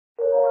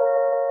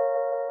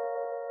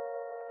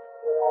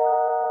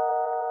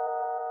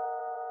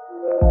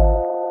Listen,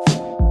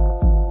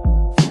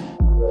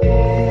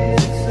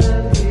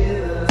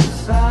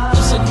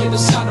 hear the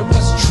sound of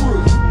what's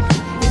true.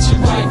 It's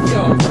your right,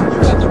 yo. You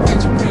got the right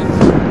to bring.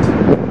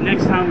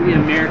 Next time, we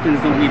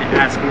Americans don't need to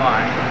ask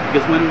why,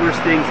 because when worse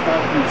things fall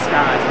from the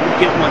skies, we'll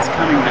get what's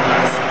coming to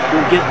us.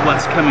 We'll get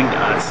what's coming to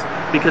us.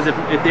 Because if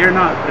they're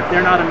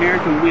not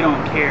American, we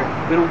don't care.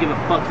 We don't give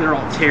a fuck. They're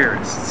all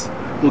terrorists.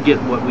 We'll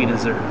get what we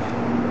deserve.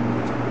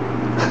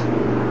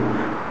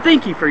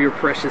 Thank you for your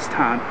precious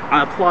time.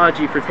 I applaud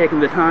you for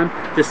taking the time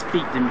to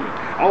speak to me.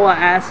 All I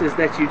ask is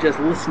that you just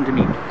listen to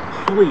me,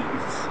 please.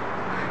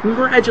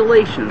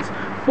 Congratulations,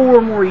 4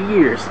 more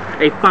years,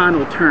 a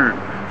final term.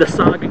 The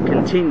saga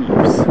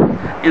continues.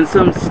 In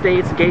some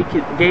states,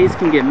 gays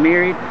can get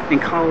married. In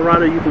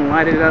Colorado, you can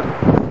light it up.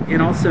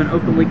 And also an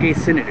openly gay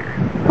senator.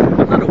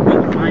 I'm not a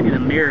weak-minded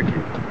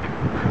American.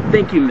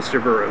 Thank you,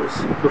 Mr. Burrows.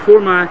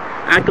 Before my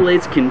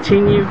accolades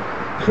continue,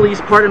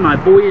 please pardon my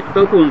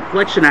vocal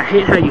inflection. I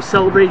hate how you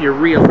celebrated your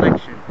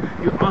re-election.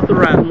 You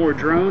authorized more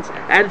drones,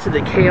 added to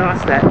the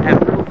chaos that have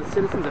riddled the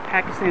citizens of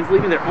Pakistan's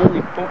leaving their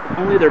only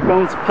their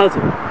bones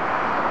puzzled.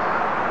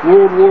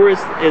 World war is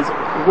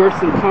worse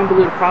than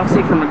convoluted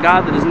prophecy from a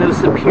God that is no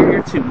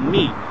superior to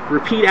me.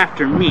 Repeat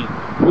after me.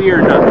 We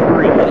are not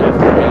free. We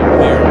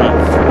are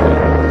not free.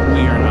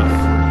 We are not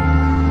free.